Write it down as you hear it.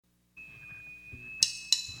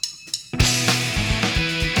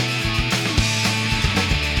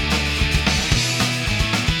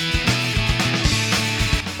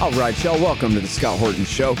All right, y'all, welcome to the Scott Horton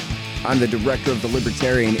Show. I'm the director of the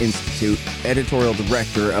Libertarian Institute, editorial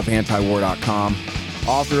director of antiwar.com,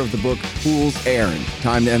 author of the book Fool's Errand,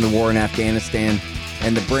 Time to End the War in Afghanistan,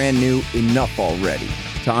 and the brand new Enough Already,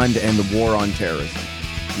 Time to End the War on Terrorism.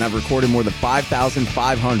 And I've recorded more than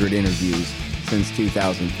 5,500 interviews since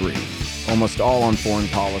 2003, almost all on foreign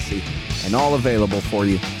policy, and all available for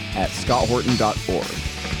you at scotthorton.org.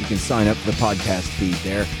 You can sign up for the podcast feed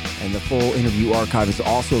there, and the full interview archive is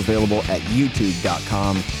also available at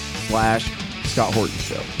youtube.com/Scott Horton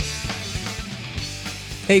Show.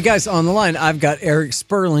 Hey guys, on the line, I've got Erik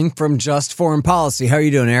Sperling from Just Foreign Policy. How are you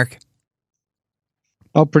doing, Erik?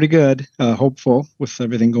 Oh, pretty good. Hopeful with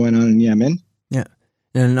everything going on in Yemen. Yeah.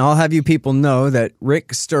 And I'll have you people know that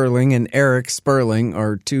Rick Sterling and Erik Sperling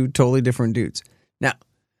are two totally different dudes. Now,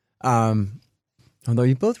 although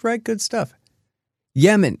you both write good stuff.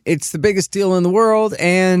 Yemen, it's the biggest deal in the world,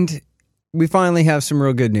 and we finally have some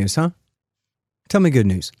real good news, huh? Tell me good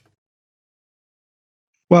news.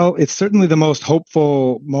 Well, it's certainly the most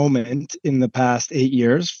hopeful moment in the past 8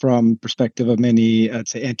 years from perspective of many, I'd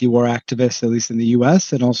say, anti-war activists, at least in the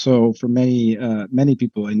U.S., and also for many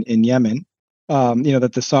people in Yemen.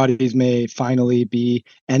 That the Saudis may finally be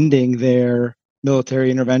ending their military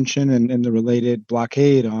intervention and the related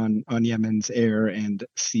blockade on Yemen's air and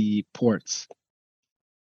sea ports.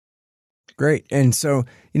 Great. And so,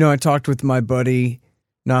 I talked with my buddy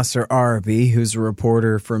Nasser Arabi, who's a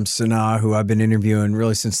reporter from Sana'a, who I've been interviewing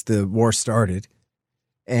really since the war started.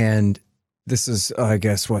 And this is, I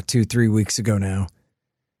guess, 2-3 weeks ago now.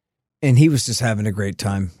 And he was just having a great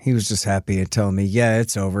time. He was just happy and telling me, yeah,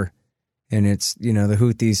 it's over. And it's, the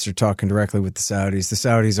Houthis are talking directly with the Saudis. The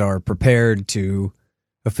Saudis are prepared to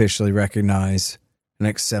officially recognize and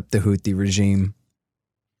accept the Houthi regime.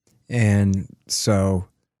 And so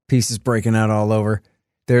peace is breaking out all over.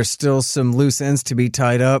 There's still some loose ends to be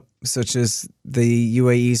tied up, such as the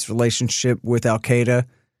UAE's relationship with al-Qaeda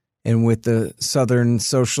and with the Southern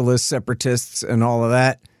Socialist separatists and all of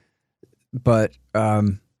that. But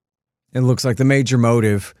it looks like the major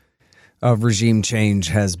motive of regime change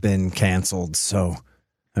has been canceled. So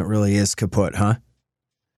it really is kaput, huh?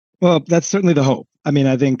 Well, that's certainly the hope. I mean,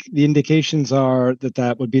 I think the indications are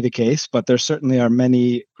that would be the case, but there certainly are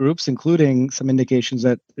many groups, including some indications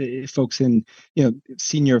that folks in,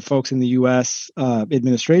 senior folks in the U.S.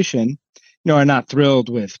 Administration, are not thrilled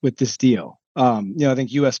with this deal. I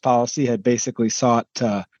think U.S. policy had basically sought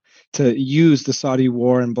to use the Saudi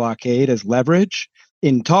war and blockade as leverage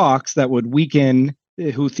in talks that would weaken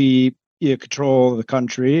Houthi control of the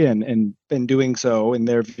country and in doing so, in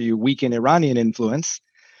their view, weaken Iranian influence.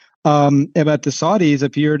 But the Saudis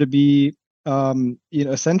appear to be,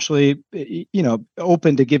 essentially,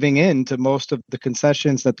 open to giving in to most of the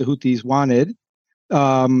concessions that the Houthis wanted.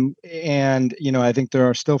 I think there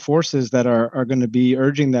are still forces that are going to be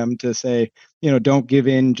urging them to say, don't give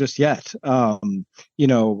in just yet.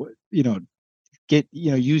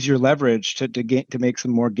 Use your leverage to make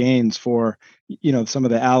some more gains for, some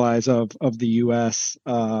of the allies of the U.S.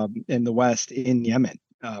 And the West in Yemen.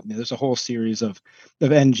 There's a whole series of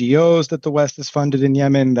NGOs that the West has funded in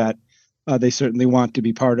Yemen that they certainly want to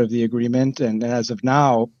be part of the agreement. And as of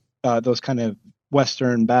now, those kind of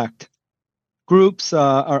Western-backed groups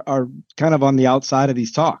are kind of on the outside of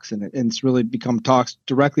these talks. And it's really become talks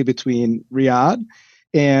directly between Riyadh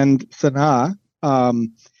and Sana'a.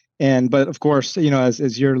 But of course,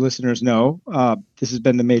 as your listeners know, this has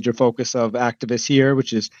been the major focus of activists here,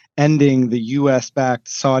 which is ending the U.S.-backed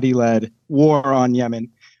Saudi-led war on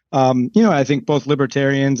Yemen. I think both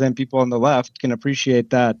libertarians and people on the left can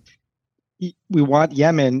appreciate that we want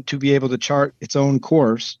Yemen to be able to chart its own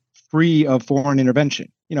course free of foreign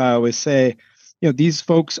intervention. I always say, these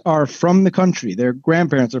folks are from the country. Their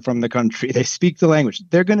grandparents are from the country. They speak the language.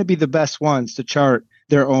 They're going to be the best ones to chart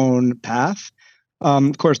their own path.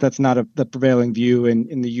 Of course, that's not the prevailing view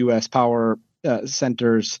in the U.S. power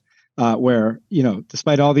centers, where,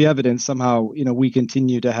 despite all the evidence, somehow, we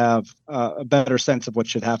continue to have a better sense of what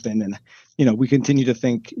should happen. And, we continue to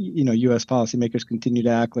think, U.S. policymakers continue to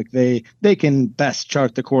act like they can best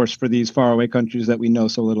chart the course for these faraway countries that we know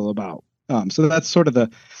so little about. So that's sort of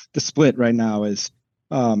the split right now is,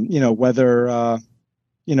 whether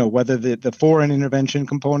the foreign intervention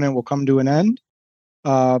component will come to an end.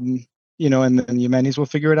 And then the Yemenis will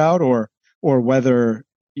figure it out, or whether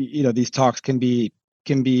these talks can be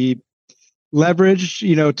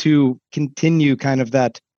leveraged, to continue kind of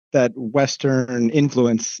that Western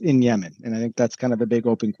influence in Yemen. And I think that's kind of a big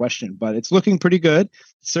open question, but it's looking pretty good.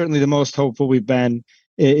 It's certainly the most hopeful we've been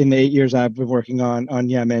in the 8 years I've been working on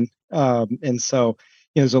Yemen. And so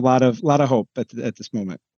there's a lot of hope at this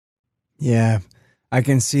moment. Yeah. I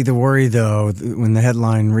can see the worry, though, when the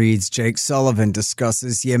headline reads, Jake Sullivan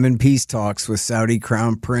discusses Yemen peace talks with Saudi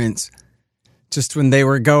Crown Prince. Just when they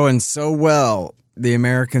were going so well, the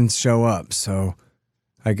Americans show up. So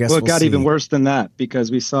I guess it got even worse than that,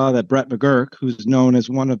 because we saw that Brett McGurk, who's known as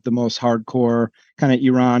one of the most hardcore kind of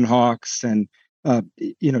Iran hawks and,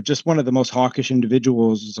 just one of the most hawkish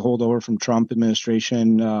individuals, is a holdover from Trump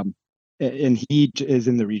administration. And he is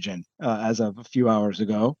in the region as of a few hours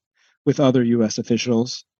ago with other U.S.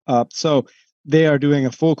 officials. So they are doing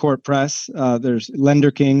a full court press. There's Lender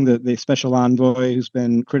King, the special envoy, who's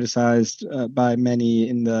been criticized by many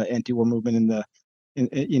in the anti-war movement in the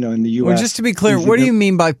U.S. Well, just to be clear, what do you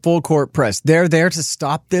mean by full court press? They're there to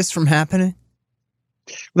stop this from happening?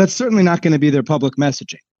 That's certainly not going to be their public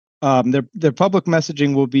messaging. Their public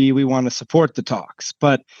messaging will be, we want to support the talks.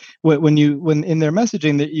 But when in their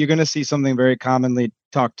messaging, that you're going to see something very commonly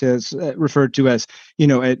referred to as,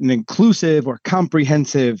 an inclusive or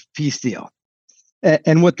comprehensive peace deal.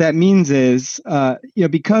 And what that means is,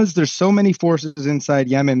 because there's so many forces inside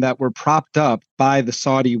Yemen that were propped up by the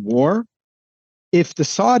Saudi war, if the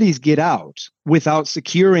Saudis get out without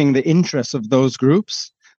securing the interests of those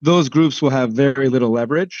groups will have very little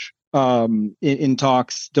leverage in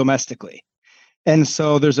talks domestically. And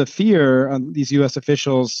so there's a fear, these U.S.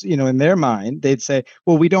 officials, in their mind, they'd say,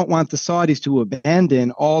 well, we don't want the Saudis to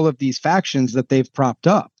abandon all of these factions that they've propped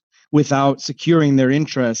up without securing their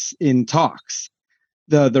interests in talks.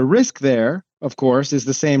 The risk there, of course, is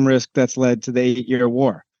the same risk that's led to the 8-year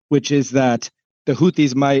war, which is that the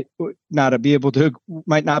Houthis might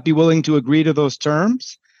not be willing to agree to those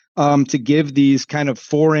terms, to give these kind of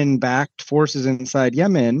foreign-backed forces inside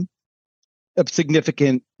Yemen a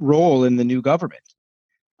significant role in the new government.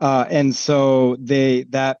 And so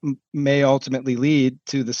that may ultimately lead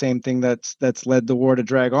to the same thing that's led the war to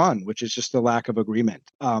drag on, which is just the lack of agreement.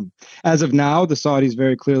 As of now, the Saudis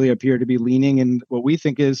very clearly appear to be leaning in what we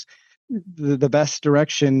think is the best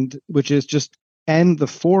direction, which is just end the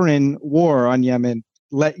foreign war on Yemen,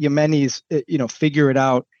 let Yemenis, figure it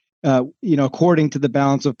out, according to the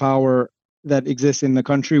balance of power that exists in the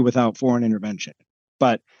country without foreign intervention.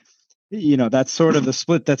 But that's sort of the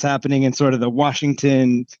split that's happening in sort of the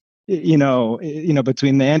Washington,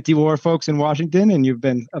 between the anti-war folks in Washington, and you've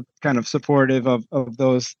been kind of supportive of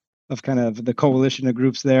those, of kind of the coalition of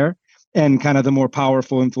groups there, and kind of the more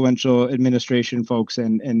powerful, influential administration folks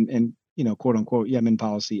and quote unquote Yemen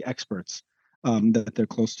policy experts that they're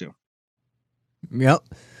close to. Yep.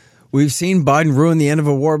 We've seen Biden ruin the end of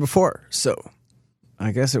a war before, so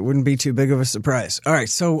I guess it wouldn't be too big of a surprise. All right,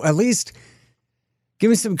 so at least give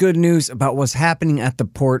me some good news about what's happening at the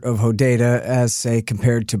port of Hodeidah as, say,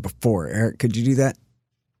 compared to before. Erik, could you do that?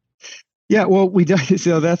 Yeah, well, we don't.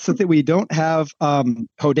 So that's the thing. We don't have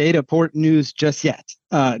Hodeidah port news just yet.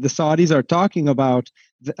 The Saudis are talking about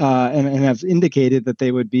and have indicated that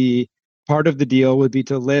they would be part of the deal would be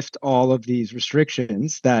to lift all of these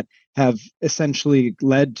restrictions that have essentially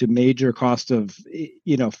led to major cost of,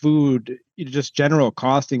 food, just general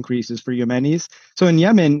cost increases for Yemenis. So in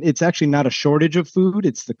Yemen, it's actually not a shortage of food,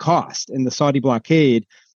 it's the cost. And the Saudi blockade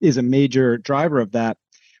is a major driver of that.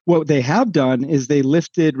 What they have done is they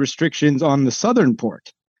lifted restrictions on the southern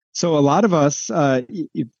port. So a lot of us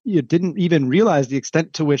you didn't even realize the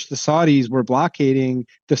extent to which the Saudis were blockading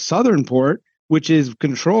the southern port, which is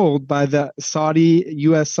controlled by the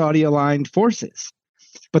U.S. Saudi aligned forces.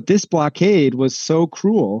 But this blockade was so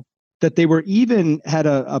cruel that they were had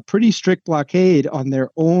a pretty strict blockade on their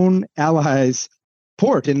own allies'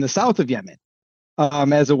 port in the south of Yemen,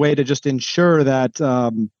 as a way to just ensure that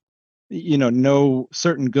no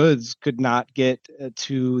certain goods could not get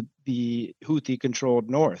to the Houthi-controlled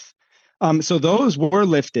north. So those were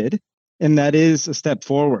lifted, and that is a step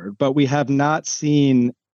forward. But we have not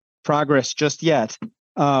seen progress just yet.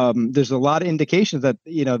 There's a lot of indications that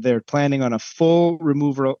they're planning on a full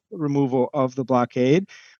removal of the blockade,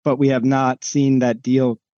 but we have not seen that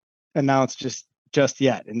deal announced just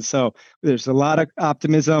yet. And so there's a lot of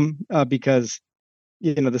optimism because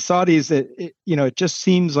the Saudis, it just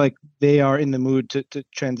seems like they are in the mood to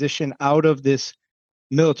transition out of this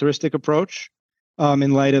militaristic approach.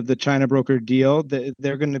 In light of the China brokered deal,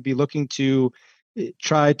 they're going to be looking to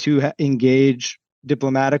try to engage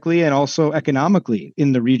diplomatically and also economically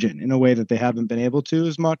in the region in a way that they haven't been able to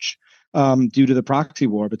as much due to the proxy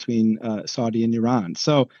war between Saudi and Iran.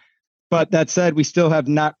 So, but that said, we still have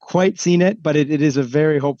not quite seen it, but it is a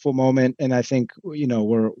very hopeful moment. And I think,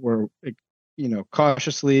 we're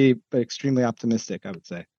cautiously, but extremely optimistic, I would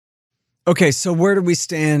say. Okay, so where do we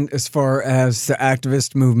stand as far as the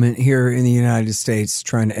activist movement here in the United States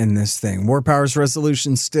trying to end this thing? War powers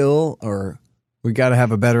resolution still, or we got to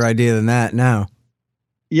have a better idea than that now?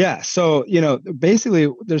 Yeah. So,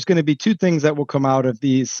 basically, there's going to be two things that will come out of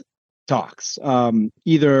these talks.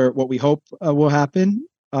 Either what we hope will happen,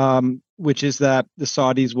 which is that the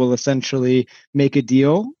Saudis will essentially make a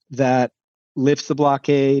deal that lifts the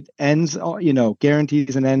blockade, ends,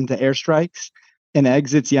 guarantees an end to airstrikes, and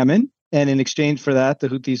exits Yemen. And in exchange for that, the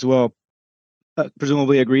Houthis will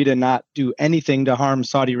presumably agree to not do anything to harm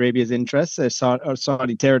Saudi Arabia's interests, or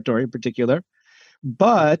Saudi territory in particular.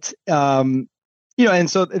 But and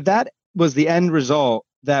so that was the end result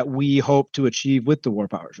that we hope to achieve with the War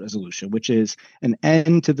Powers Resolution, which is an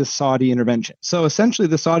end to the Saudi intervention. So essentially,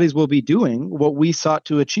 the Saudis will be doing what we sought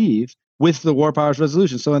to achieve with the War Powers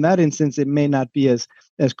Resolution. So in that instance, it may not be as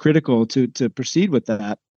critical to proceed with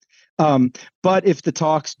that. But if the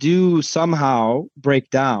talks do somehow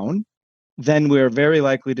break down, then we're very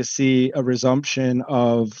likely to see a resumption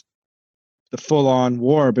of the full-on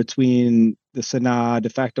war between the Sana'a de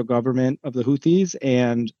facto government of the Houthis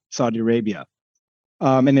and Saudi Arabia.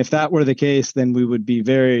 And if that were the case, then we would be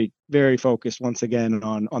very, very focused once again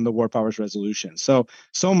on the War Powers Resolution. So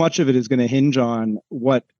much of it is going to hinge on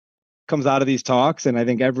what comes out of these talks, and I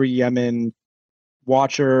think every Yemen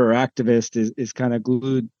watcher or activist is kind of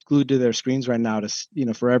glued to their screens right now to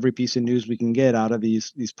for every piece of news we can get out of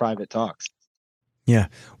these private talks. Yeah.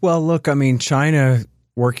 Well, look, I mean, China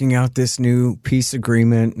working out this new peace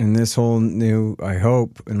agreement and this whole new, I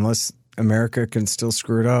hope, unless America can still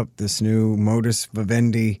screw it up, this new modus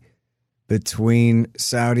vivendi between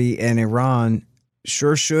Saudi and Iran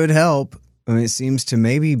sure should help. I mean, it seems to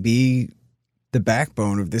maybe be the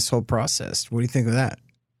backbone of this whole process. What do you think of that?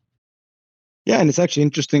 Yeah, and it's actually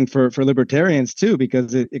interesting for libertarians too,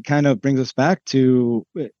 because it kind of brings us back to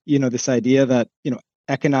this idea that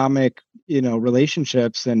economic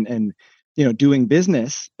relationships and doing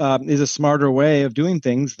business is a smarter way of doing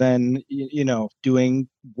things than doing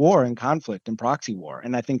war and conflict and proxy war.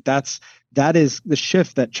 And I think that is the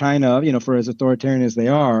shift that China, for as authoritarian as they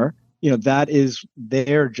are, that is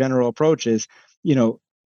their general approach is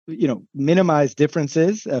minimize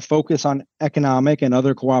differences, focus on economic and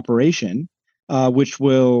other cooperation, which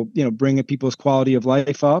will bring people's quality of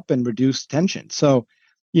life up and reduce tension. So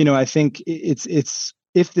I think it's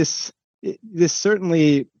if this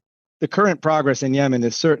certainly, the current progress in Yemen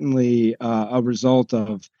is certainly a result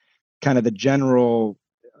of kind of the general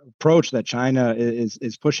approach that China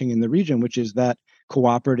is pushing in the region, which is that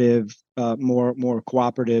cooperative, more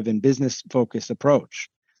cooperative and business focused approach.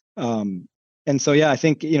 And so, yeah, I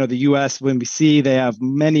think the U.S., when we see they have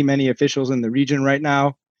many officials in the region right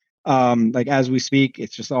now, like as we speak,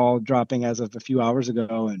 it's just all dropping as of a few hours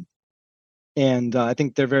ago, and I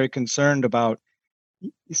think they're very concerned about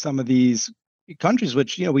some of these countries,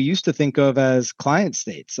 which we used to think of as client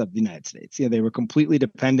states of the United States. They were completely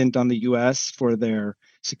dependent on the U.S. for their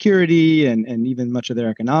security and even much of their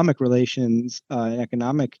economic relations and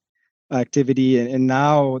economic activity, and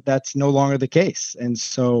now that's no longer the case. And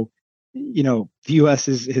so, the U.S.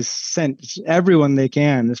 has sent everyone they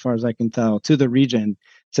can, as far as I can tell, to the region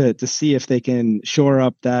to see if they can shore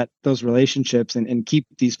up those relationships and keep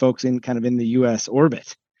these folks in the U.S.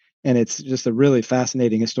 orbit. And it's just a really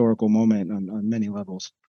fascinating historical moment on many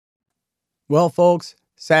levels. Well, folks,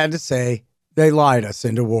 sad to say, they lied us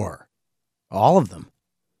into war. All of them.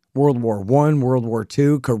 World War I, World War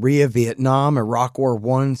II, Korea, Vietnam, Iraq War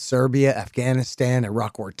I, Serbia, Afghanistan,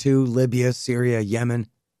 Iraq War II, Libya, Syria, Yemen.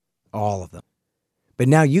 All of them. But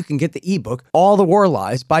now you can get the ebook, All the War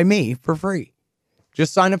Lies, by me for free.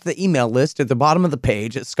 Just sign up for the email list at the bottom of the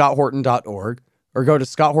page at scotthorton.org or go to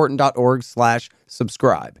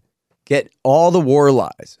scotthorton.org/subscribe. Get All the War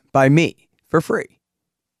Lies by me for free,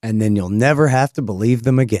 and then you'll never have to believe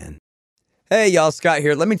them again. Hey, y'all, Scott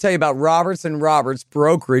here. Let me tell you about Roberts & Roberts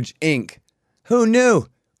Brokerage, Inc. Who knew?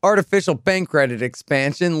 Artificial bank credit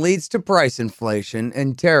expansion leads to price inflation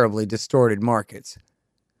and terribly distorted markets.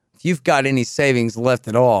 If you've got any savings left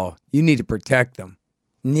at all, you need to protect them.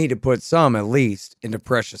 You need to put some, at least, into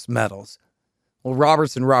precious metals. Well,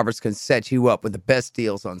 Roberts & Roberts can set you up with the best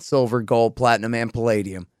deals on silver, gold, platinum, and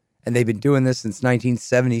palladium. And they've been doing this since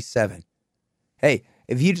 1977. Hey,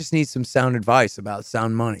 if you just need some sound advice about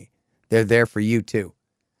sound money, they're there for you too.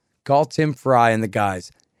 Call Tim Fry and the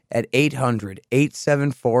guys at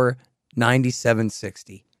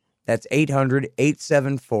 800-874-9760. That's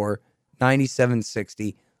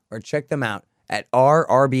 800-874-9760. Or check them out at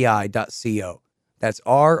rrbi.co. That's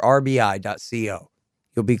rrbi.co.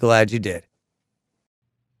 You'll be glad you did.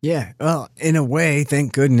 Yeah, well, in a way,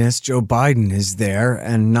 thank goodness Joe Biden is there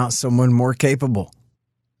and not someone more capable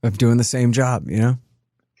of doing the same job,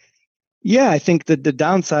 Yeah, I think that the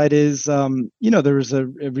downside is, there was a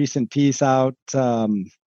recent piece out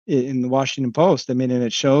in the Washington Post. I mean, and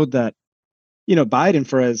it showed that, Biden,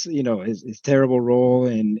 for his terrible role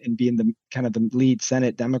in being the kind of the lead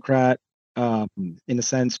Senate Democrat, in a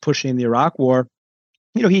sense, pushing the Iraq War.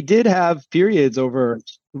 He did have periods over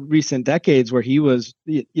recent decades where he was,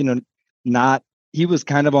 not, he was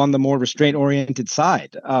kind of on the more restraint oriented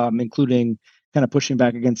side, including kind of pushing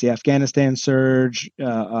back against the Afghanistan surge,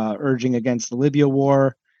 urging against the Libya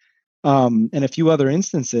war, and a few other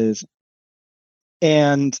instances.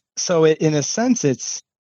 And so in a sense, it's,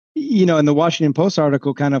 and the Washington Post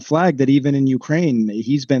article kind of flagged that even in Ukraine,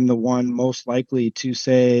 he's been the one most likely to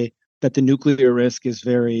say that the nuclear risk is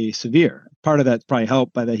very severe. Part of that's probably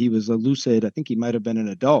helped by that he was lucid. I think he might have been an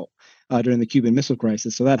adult during the Cuban Missile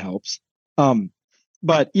Crisis, so that helps.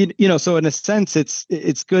 But so in a sense,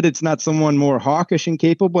 it's good. It's not someone more hawkish and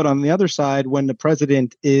capable. But on the other side, when the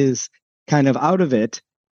president is kind of out of it,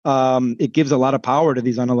 it gives a lot of power to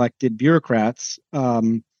these unelected bureaucrats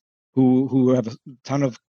who have a ton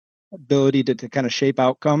of ability to kind of shape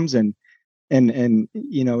outcomes and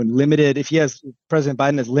limited. If President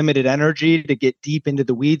Biden has limited energy to get deep into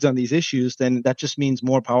the weeds on these issues, then that just means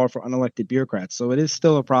more power for unelected bureaucrats. So it is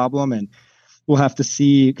still a problem, and we'll have to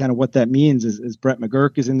see kind of what that means as Brett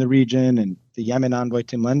McGurk is in the region and the Yemen envoy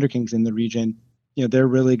Tim Lenderking's in the region. They're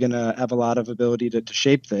really going to have a lot of ability to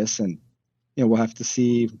shape this, and we'll have to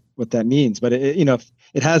see what that means. But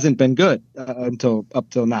it hasn't been good up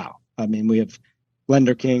till now. I mean, we have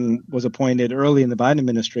Lenderking was appointed early in the Biden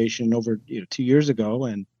administration over 2 years ago,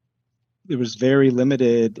 and there was very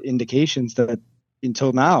limited indications that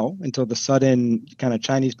until the sudden kind of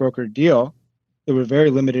Chinese brokered deal, there were very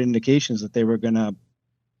limited indications that they were going to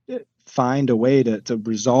find a way to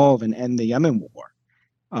resolve and end the Yemen war.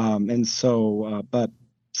 I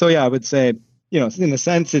would say, in a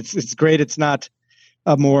sense, it's great. It's not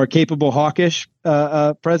a more capable, hawkish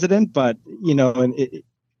president, but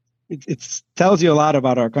it tells you a lot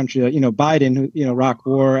about our country. Biden, Iraq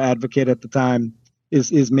war advocate at the time,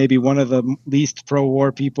 is maybe one of the least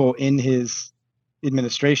pro-war people in his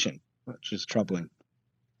administration, which is troubling.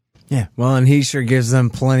 Yeah, well, and he sure gives them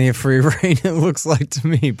plenty of free rein, it looks like to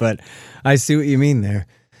me, but I see what you mean there.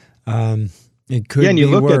 It could be worse. And you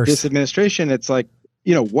look at this administration, it's like,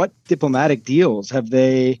 what diplomatic deals have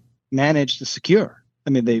they managed to secure?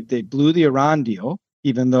 I mean, they blew the Iran deal,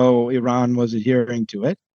 even though Iran was adhering to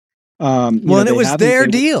it. And it was their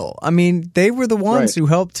deal. I mean, they were the ones who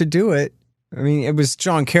helped to do it. I mean, it was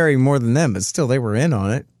John Kerry more than them, but still they were in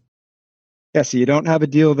on it. Yeah, so you don't have a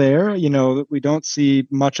deal there. We don't see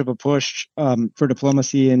much of a push for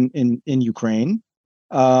diplomacy in Ukraine.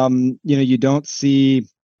 You don't see,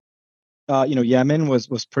 Yemen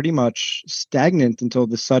was pretty much stagnant until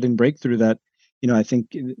the sudden breakthrough that, I think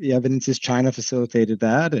the evidence is China facilitated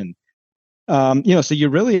that. And, so you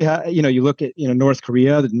really you look at, North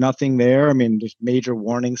Korea, there's nothing there. I mean, there's major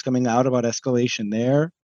warnings coming out about escalation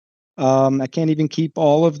there. I can't even keep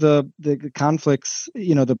all of the conflicts,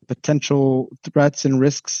 the potential threats and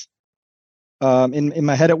risks in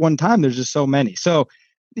my head at one time. There's just so many. So,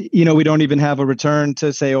 we don't even have a return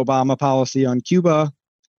to, say, Obama policy on Cuba,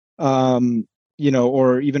 or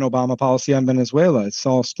even Obama policy on Venezuela. It's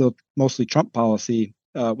all still mostly Trump policy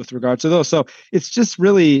with regards to those. So it's just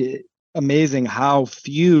really amazing how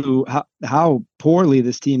poorly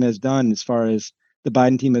this team has done as far as the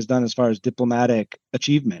Biden team has done as far as diplomatic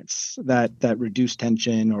achievements that reduce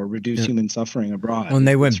tension or reduce human suffering abroad. When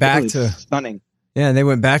they went back to stunning. Yeah, and they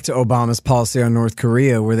went back to Obama's policy on North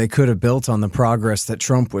Korea, where they could have built on the progress that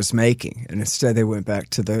Trump was making. And instead they went back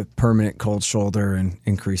to the permanent cold shoulder and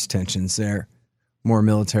increased tensions there, more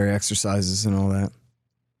military exercises and all that.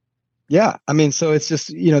 Yeah, I mean, so it's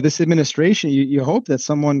just, this administration, you hope that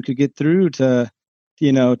someone could get through to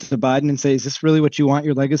Biden and say, is this really what you want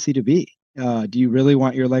your legacy to be? Do you really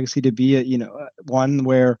want your legacy to be one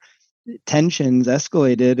where tensions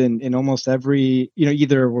escalated in almost every,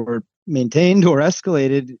 either were maintained or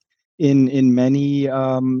escalated in many,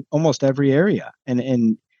 almost every area.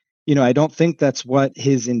 And I don't think that's what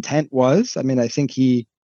his intent was. I mean, I think he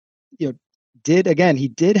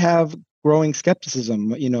did have growing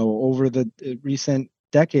skepticism, over the recent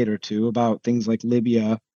decade or two about things like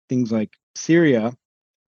Libya, things like Syria.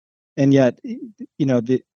 And yet,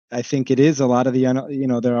 I think it is a lot of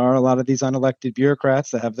there are a lot of these unelected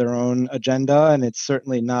bureaucrats that have their own agenda, and it's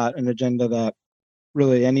certainly not an agenda that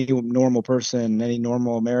really any normal person, any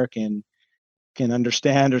normal American can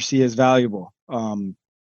understand or see as valuable. And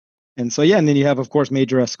then you have, of course,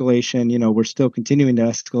 major escalation. We're still continuing to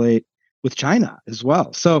escalate with China as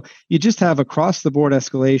well. So you just have across the board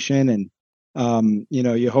escalation, and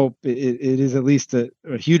You hope it is at least a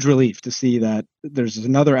huge relief to see that there's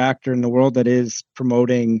another actor in the world that is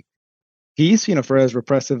promoting peace. For as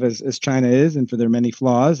repressive as China is, and for their many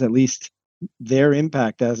flaws, at least their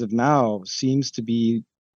impact as of now seems to be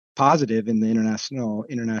positive in the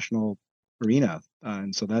international arena.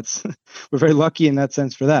 And so that's we're very lucky in that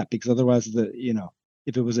sense for that, because otherwise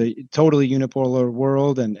if it was a totally unipolar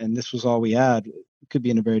world and this was all we had, it could be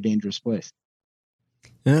in a very dangerous place.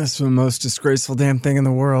 Yeah, it's the most disgraceful damn thing in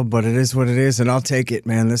the world, but it is what it is, and I'll take it,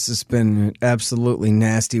 man. This has been an absolutely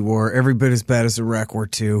nasty war, every bit as bad as Iraq War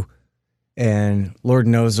II, and Lord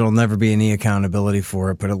knows there'll never be any accountability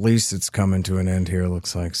for it, but at least it's coming to an end here, it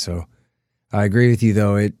looks like. So I agree with you,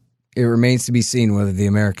 though. It remains to be seen whether the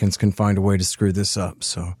Americans can find a way to screw this up.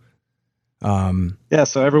 So, yeah,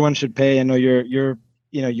 so everyone should pay. I know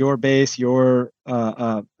your base, your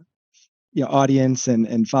audience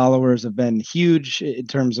and followers have been huge in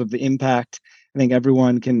terms of the impact. I think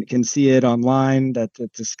everyone can see it online that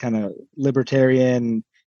this kind of libertarian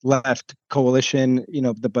left coalition,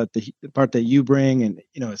 but the part that you bring, and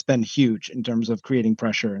it's been huge in terms of creating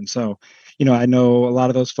pressure. And so, I know a lot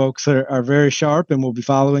of those folks are very sharp and will be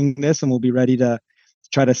following this and will be ready to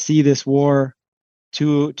try to see this war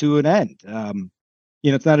to an end.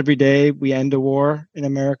 It's not every day we end a war in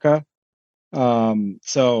America.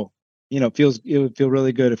 So, it would feel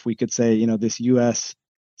really good if we could say, this U.S.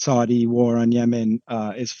 Saudi war on Yemen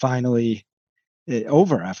is finally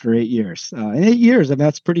over after 8 years. In 8 years, I mean,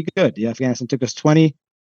 that's pretty good. Yeah, Afghanistan took us 20,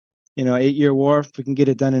 8-year war. If we can get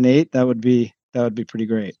it done in 8, that would be pretty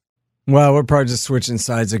great. Well, we're probably just switching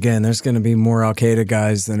sides again. There's going to be more Al-Qaeda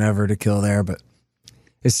guys than ever to kill there, but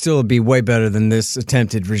it still would be way better than this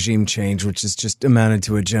attempted regime change, which is just amounted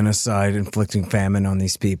to a genocide, inflicting famine on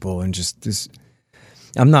these people, and just this.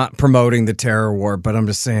 I'm not promoting the terror war, but I'm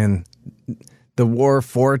just saying the war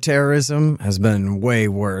for terrorism has been way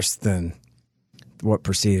worse than what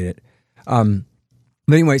preceded it. But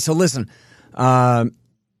anyway, so listen, not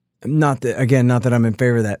that I'm in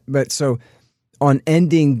favor of that, but so on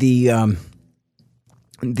ending the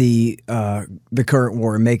current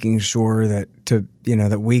war and making sure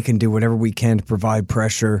that we can do whatever we can to provide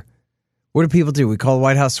pressure. What do people do? We call the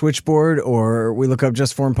White House switchboard, or we look up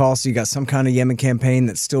Just Foreign Policy. You got some kind of Yemen campaign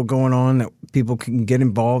that's still going on that people can get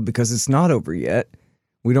involved, because it's not over yet.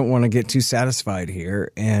 We don't want to get too satisfied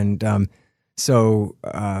here. And so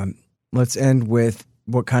let's end with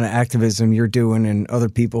what kind of activism you're doing and other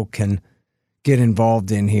people can get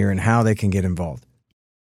involved in here and how they can get involved.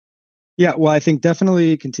 Yeah, well, I think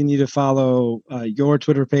definitely continue to follow your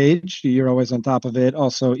Twitter page. You're always on top of it.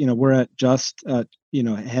 Also, we're at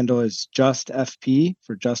handle is Just FP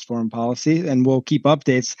for Just Foreign Policy, and we'll keep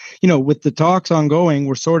updates. With the talks ongoing,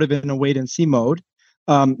 we're sort of in a wait and see mode.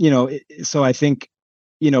 So I think,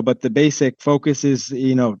 but the basic focus is,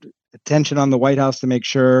 attention on the White House to make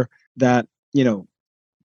sure that,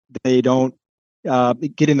 they don't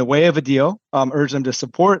get in the way of a deal. Urge them to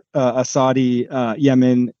support a Saudi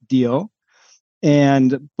Yemen deal.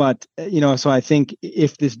 But so I think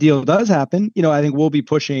if this deal does happen, I think we'll be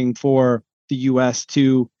pushing for the U.S.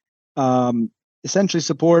 to essentially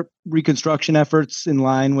support reconstruction efforts in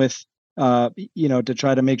line with, to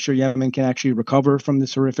try to make sure Yemen can actually recover from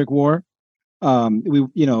this horrific war.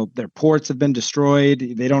 Their ports have been destroyed.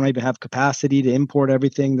 They don't even have capacity to import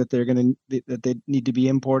everything that they need to be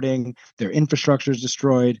importing. Their infrastructure is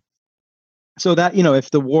destroyed. So that,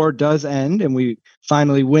 if the war does end and we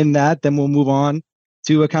finally win that, then we'll move on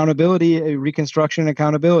to accountability, reconstruction,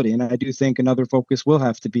 accountability. And I do think another focus will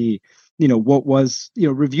have to be, what was,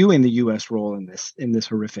 reviewing the U.S. role in this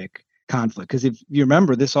horrific conflict. Because if you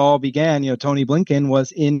remember, this all began, Tony Blinken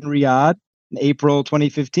was in Riyadh in April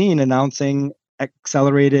 2015 announcing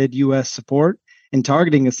accelerated U.S. support and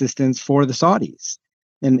targeting assistance for the Saudis.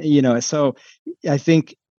 And, so I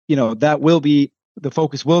think, that will be, the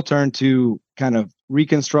focus will turn to kind of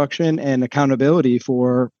reconstruction and accountability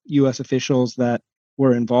for U.S. officials that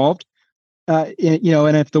were involved. And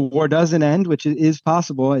if the war doesn't end, which is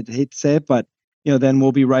possible, I'd hate to say it, but, then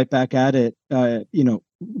we'll be right back at it,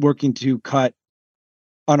 working to cut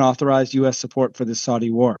unauthorized U.S. support for the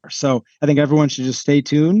Saudi war. So I think everyone should just stay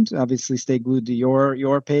tuned. Obviously, stay glued to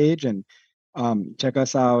your page, and check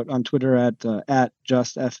us out on Twitter at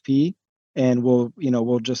JustFP, and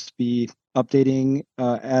we'll just be updating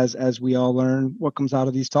as we all learn what comes out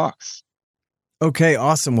of these talks. Okay,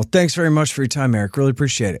 awesome. Well, thanks very much for your time, Erik. Really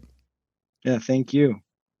appreciate it. Yeah, thank you.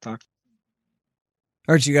 All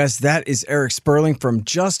right, you guys, that is Erik Sperling from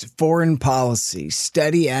Just Foreign Policy.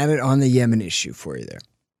 Steady at it on the Yemen issue for you there.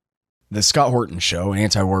 The Scott Horton Show,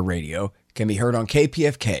 Anti-War Radio, can be heard on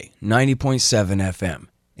KPFK 90.7 FM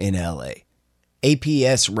in LA.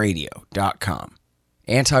 apsradio.com,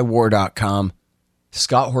 antiwar.com,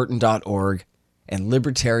 scotthorton.org, and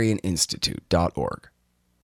libertarianinstitute.org.